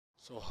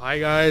So hi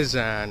guys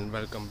and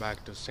welcome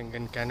back to Sing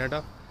in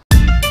Canada.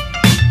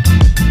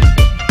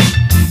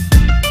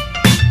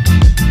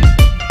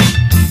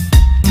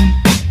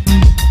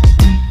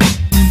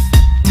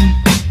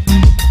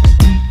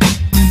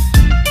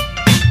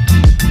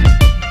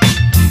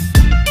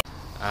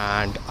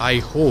 And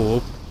I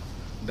hope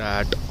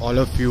that all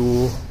of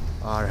you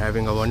are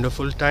having a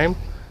wonderful time,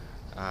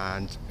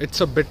 and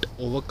it's a bit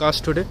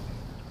overcast today,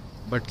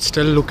 but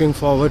still looking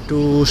forward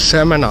to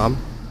Salmon Arm,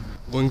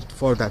 going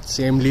for that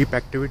same leap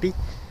activity.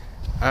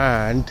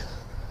 And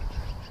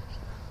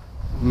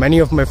many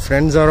of my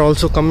friends are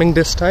also coming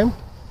this time.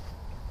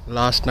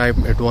 Last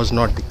time it was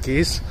not the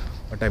case,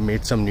 but I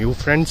made some new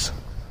friends,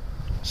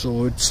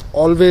 so it's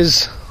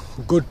always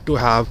good to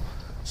have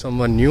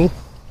someone new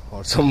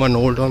or someone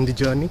old on the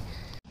journey.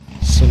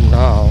 So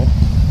now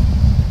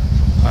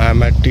I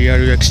am at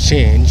TRU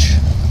Exchange,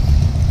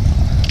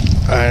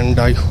 and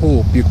I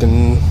hope you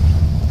can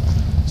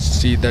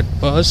see that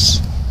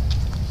bus.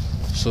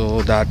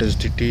 So that is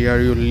the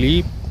TRU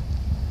Leap.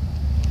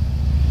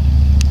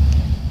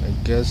 I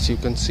guess you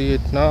can see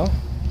it now.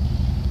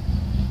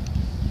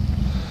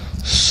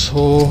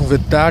 So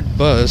with that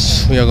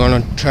bus we are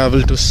gonna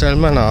travel to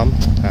Salmon Arm,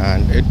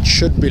 and it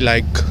should be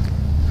like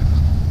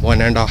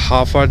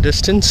 1.5 hour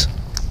distance.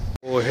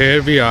 So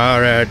here we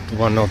are at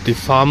one of the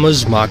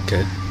farmers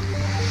market,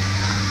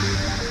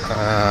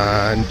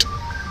 and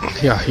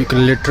yeah, you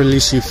can literally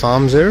see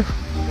farms here,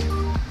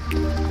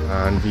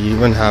 and we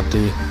even have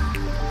the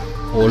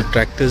old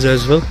tractors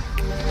as well.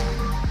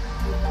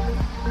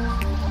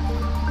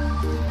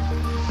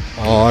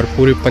 और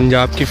पूरी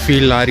पंजाब की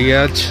feel आ रही है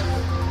आज,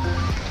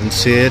 and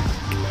see it.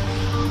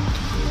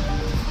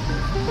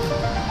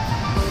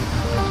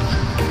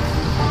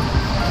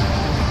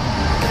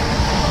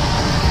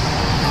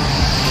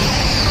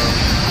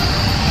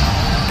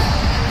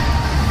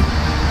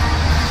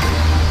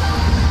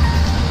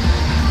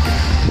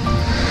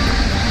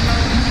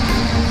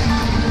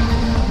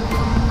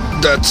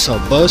 That's a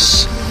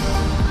bus.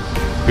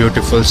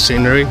 Beautiful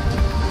scenery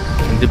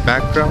in the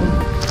background.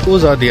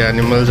 Those are the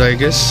animals, I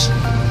guess.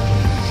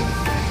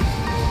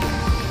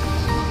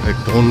 I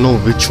don't know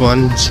which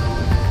ones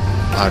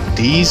are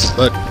these,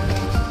 but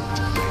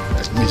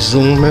let me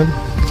zoom in.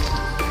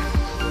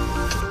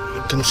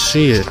 You can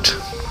see it.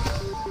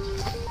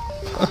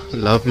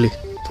 Lovely.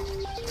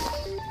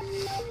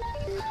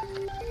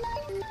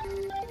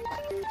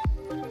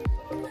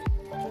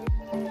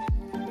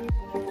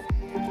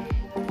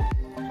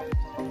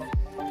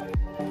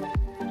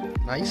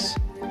 Nice.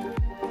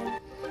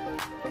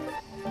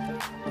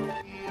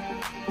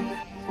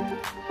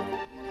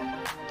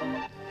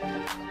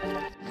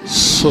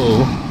 So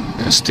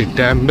it's the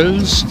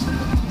DeMille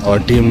or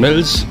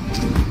DeMille.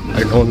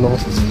 I don't know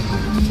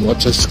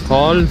what it's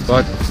called,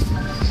 but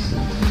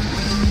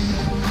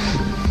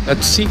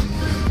let's see.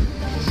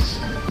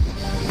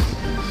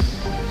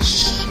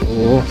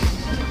 So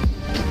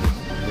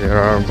there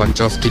are a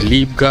bunch of the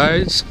leap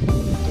guys.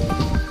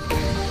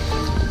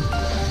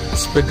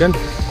 Let's begin.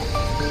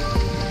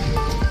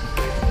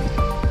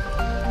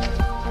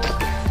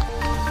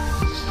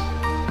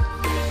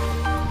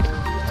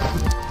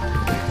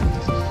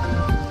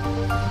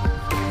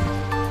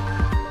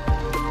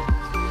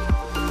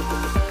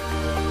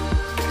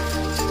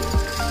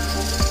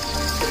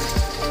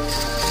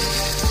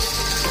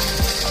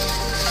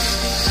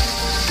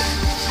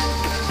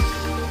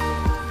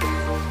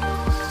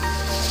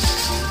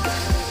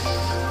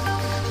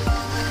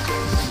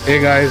 Hey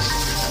guys.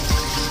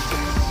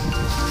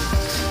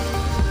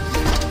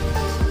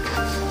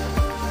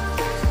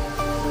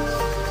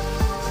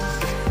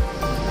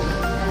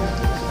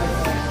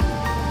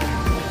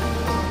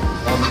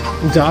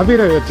 जा भी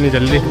रहे हो इतनी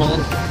जल्दी?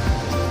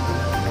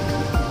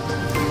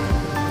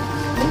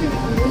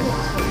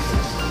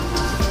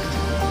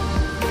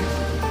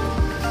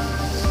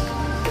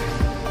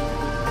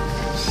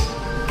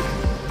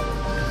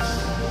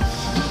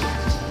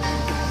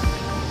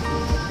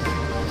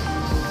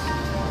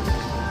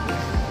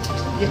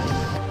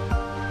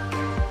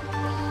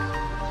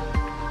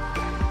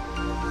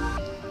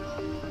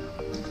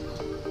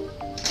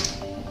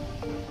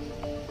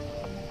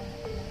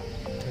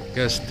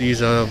 I guess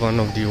these are one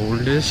of the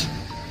oldest.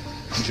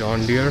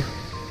 John Deere.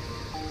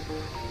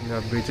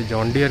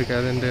 John Deere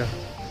कह देंगे.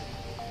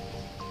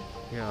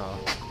 Yeah.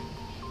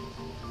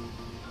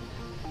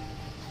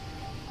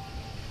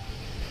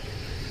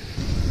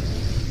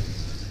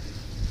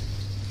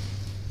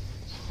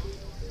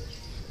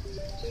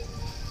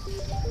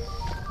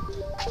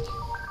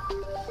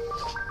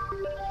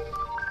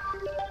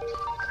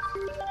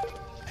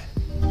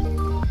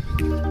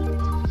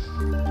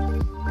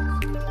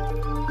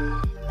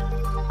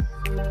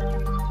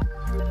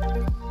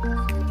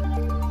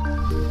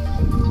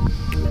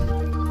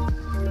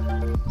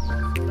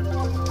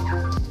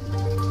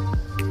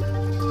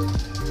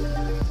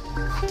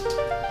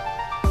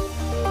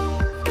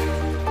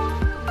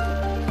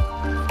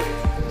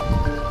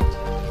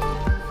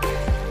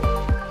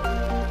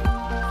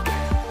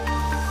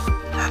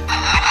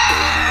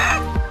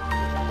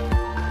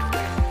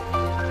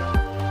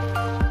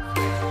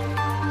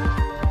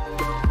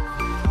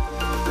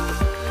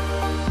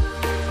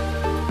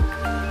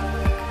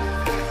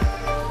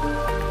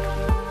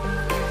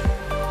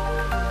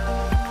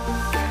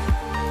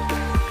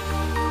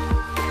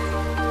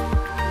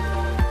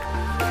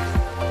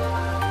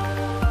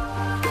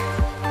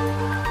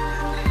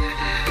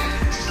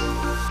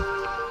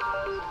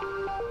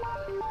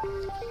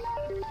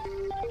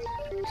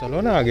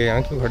 चलो ना आगे,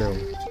 यहाँ क्यों खड़े हो?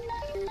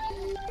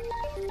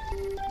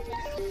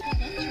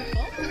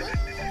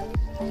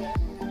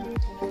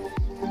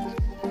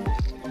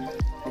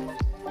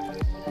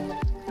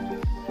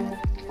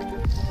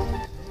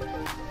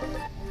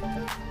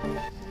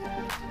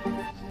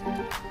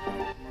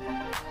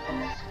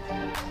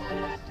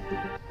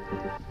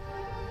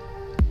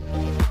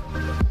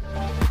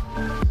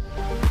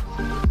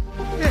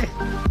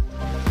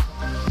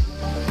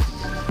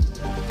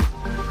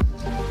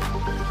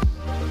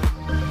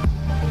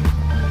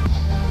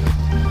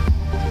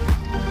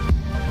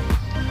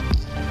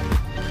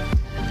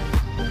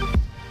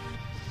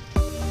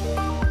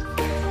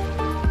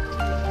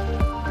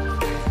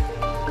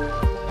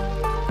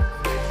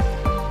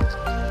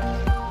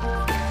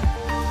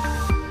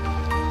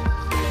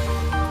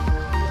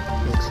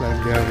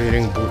 Like they are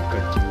wearing boot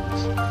cut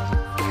jeans.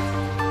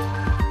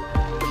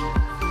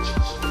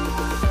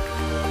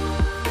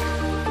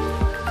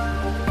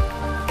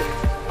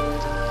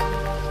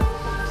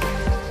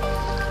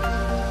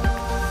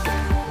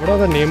 What are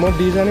the name of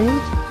these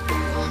animals?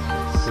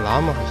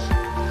 Llamas.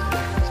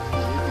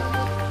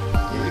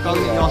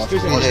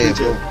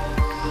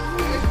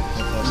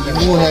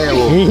 ईमू है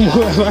वो।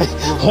 ईमू है भाई।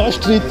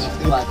 ऑस्ट्रिच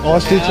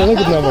है ना,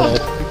 कितना बड़ा है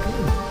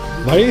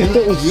भाई? तो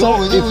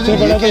इससे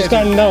बड़ा तो इसका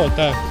अंडा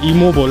होता है।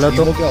 ईमो बोला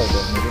तो क्या होता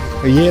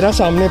है? ये रहा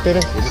सामने तेरे।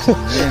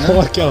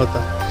 और क्या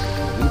होता है?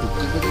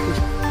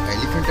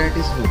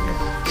 एलिफेंटाइटिस हो गया।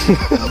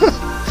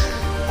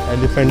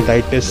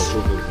 एलिफेंटाइटिस।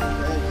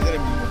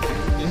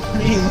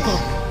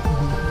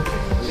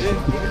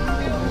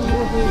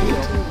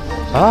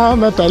 हाँ,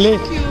 मैं पहले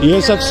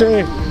ये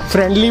सबसे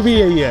फ्रेंडली भी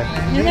यही है,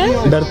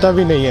 डरता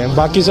भी नहीं है।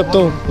 बाकी सब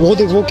तो वो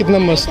देख, वो कितना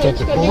मस्त है।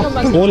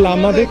 वो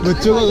लामा देख,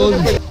 बच्चों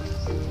का।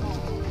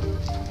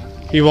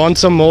 He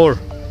wants some more.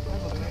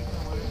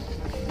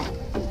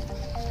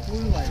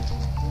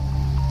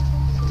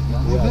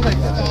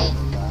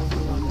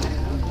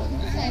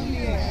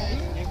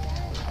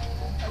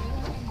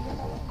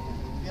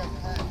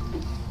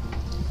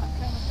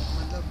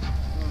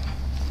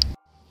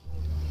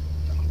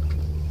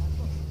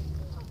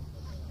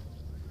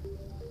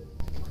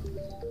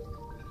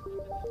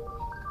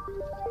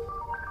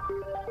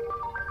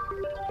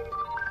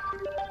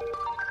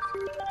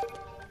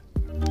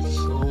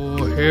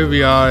 Here we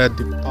are at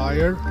the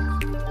pier,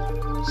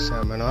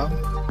 Salmon Arm.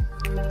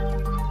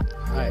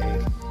 Hi.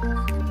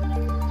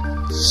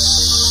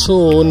 So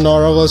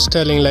Nora was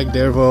telling like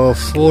there were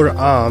 4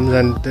 arms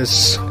and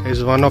this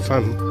is one of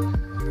them.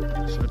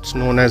 So it's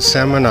known as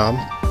Salmon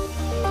Arm.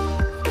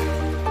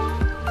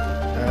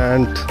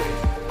 And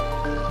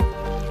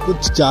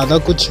कुछ ज़्यादा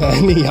कुछ है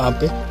नहीं यहाँ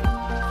पे,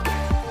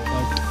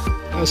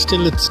 but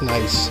still it's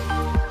nice.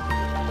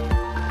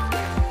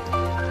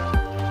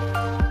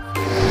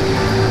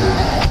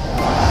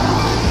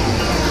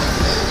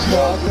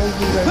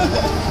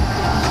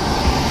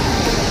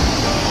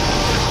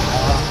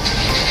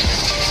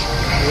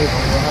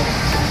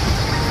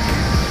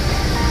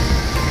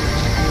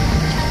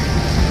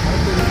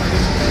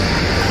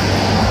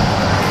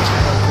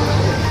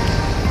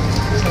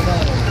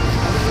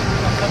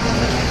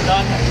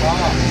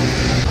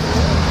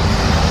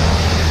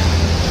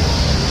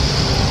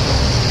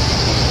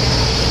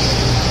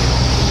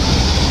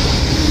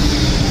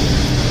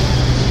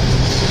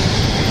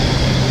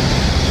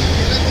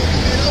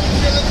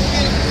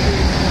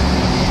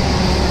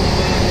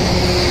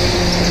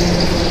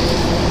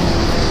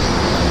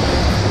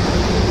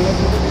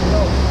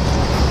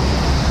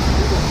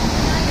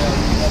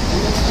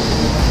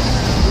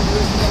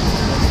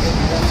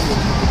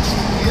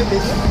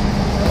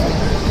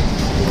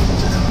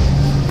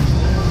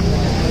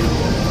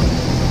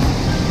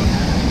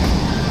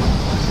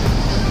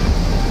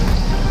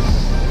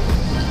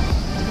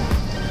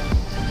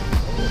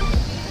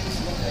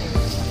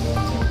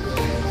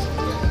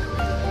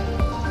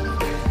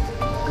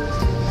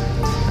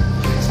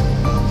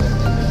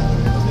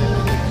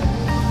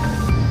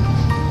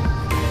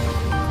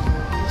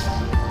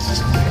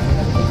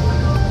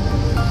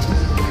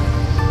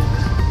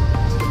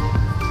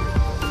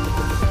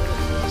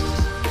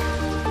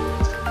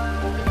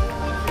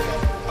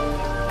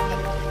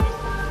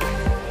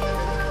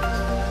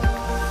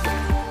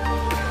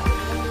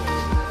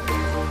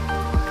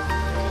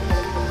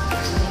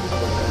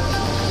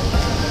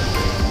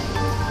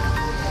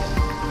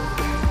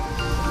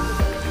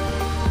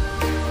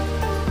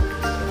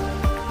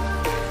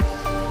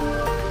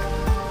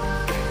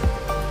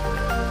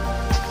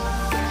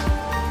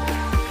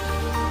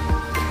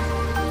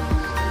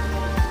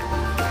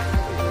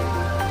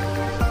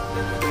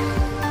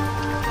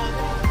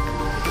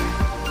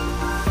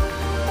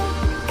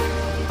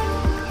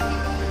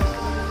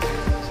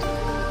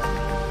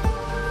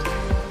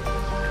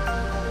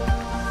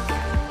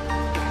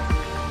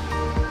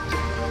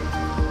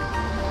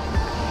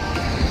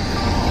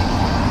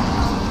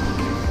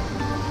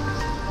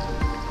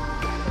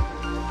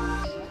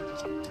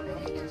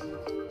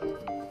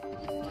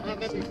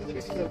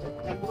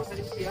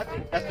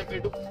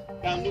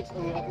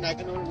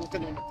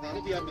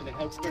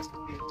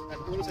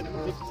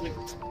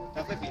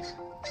 अपना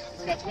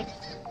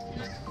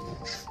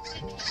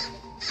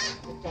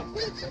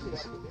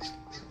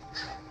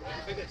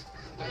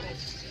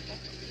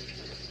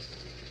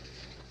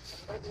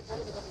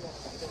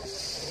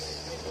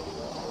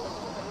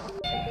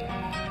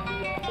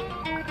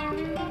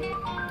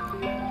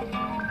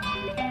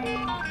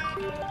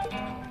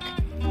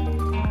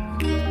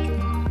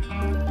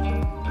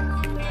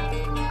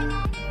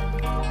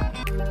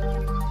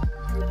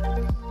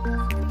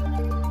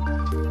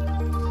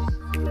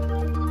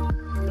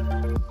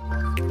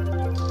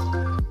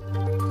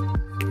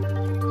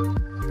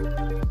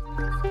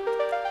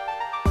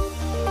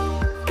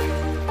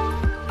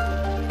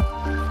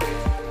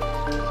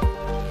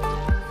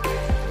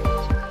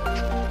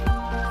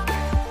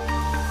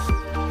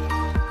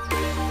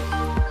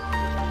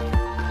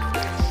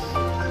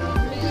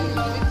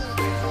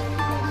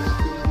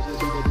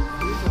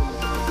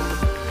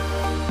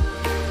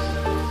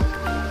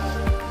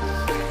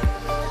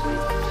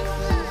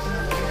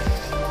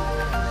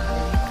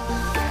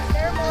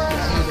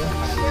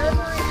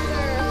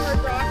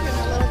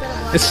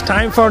It's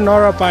time for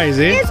Nora pies,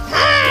 eh? It's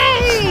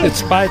pie!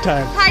 It's pie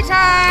time. Pie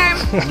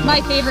time! My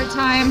favorite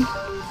time.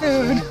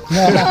 Food.